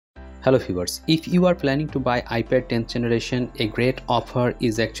Hello viewers, if you are planning to buy iPad 10th generation, a great offer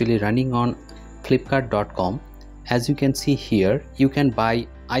is actually running on Flipkart.com. As you can see here, you can buy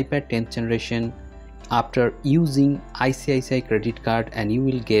iPad 10th generation after using ICICI credit card and you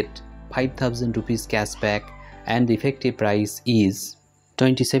will get 5000 rupees cashback, and the effective price is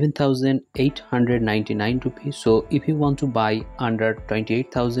 27,899 rupees. So if you want to buy under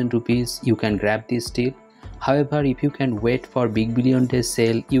 28,000 rupees, you can grab this deal. However, if you can wait for Big Billion Day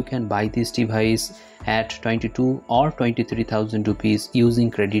sale, you can buy this device at 22 or 23,000 rupees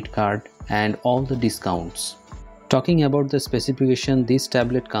using credit card and all the discounts. Talking about the specification, this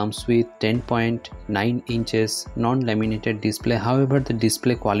tablet comes with 10.9 inches non-laminated display. However, the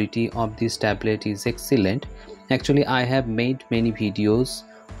display quality of this tablet is excellent. Actually, I have made many videos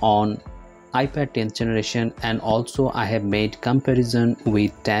on iPad 10th generation, and also I have made comparison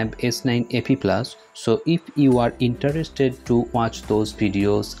with Tab S9 FE Plus. So if you are interested to watch those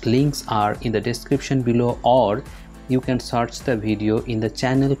videos, links are in the description below, or you can search the video in the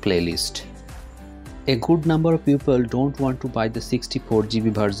channel playlist. A good number of people don't want to buy the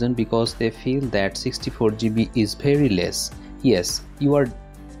 64GB version because they feel that 64GB is very less. Yes, you are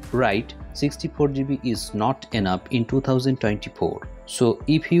right, 64GB is not enough in 2024. So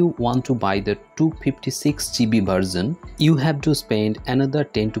if you want to buy the 256GB version, you have to spend another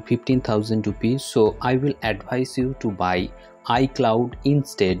 10 to 15,000 rupees. So I will advise you to buy iCloud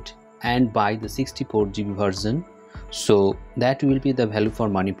instead and buy the 64GB version. So that will be the value for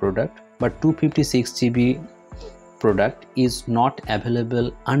money product. But 256GB product is not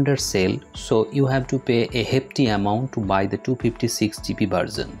available under sale, so you have to pay a hefty amount to buy the 256GB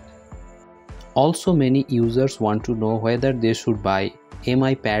version. Also, many users want to know whether they should buy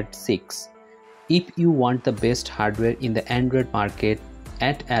iPad 6. If you want the best hardware in the Android market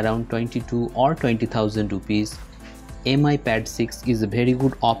at around 22 or 20,000 rupees, iPad 6 is a very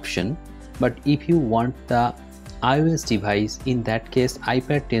good option. But if you want the iOS device, in that case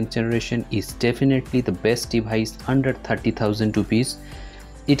iPad 10th generation is definitely the best device under 30,000 rupees.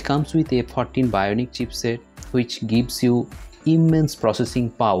 It comes with a 14 Bionic chipset which gives you immense processing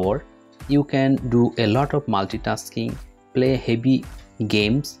power. You can do a lot of multitasking, play heavy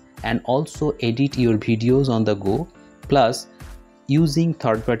games, and also edit your videos on the go. Plus, using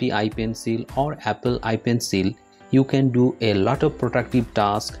third-party Ipencil or Apple Ipencil, you can do a lot of productive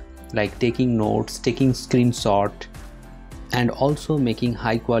tasks like taking notes, taking screenshot, and also making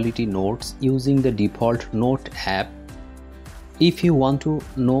high quality notes using the default note app. If you want to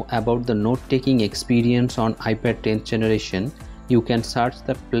know about the note taking experience on iPad 10th generation, you can search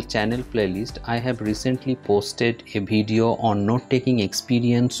the channel playlist. I have recently posted a video on note taking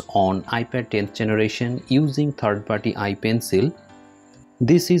experience on iPad 10th generation using third-party Ipencil.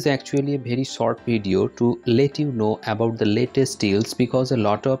 This is actually a very short video to let you know about the latest deals, because a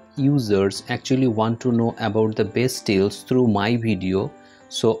lot of users actually want to know about the best deals through my video.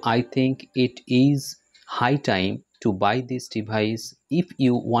 So I think it is high time to buy this device if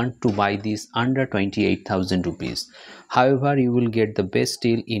you want to buy this under 28,000 rupees. However, you will get the best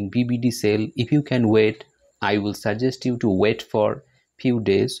deal in BBD sale. If you can wait, I will suggest you to wait for few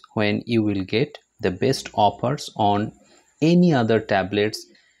days when you will get the best offers on any other tablets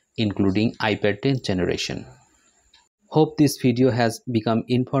including iPad 10th generation. Hope this video has become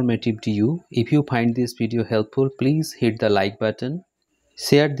informative to you. If you find this video helpful, please hit the like button,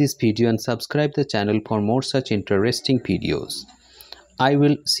 share this video and subscribe the channel for more such interesting videos. I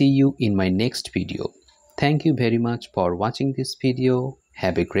will see you in my next video. Thank you very much for watching this video.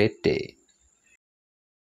 Have a great day.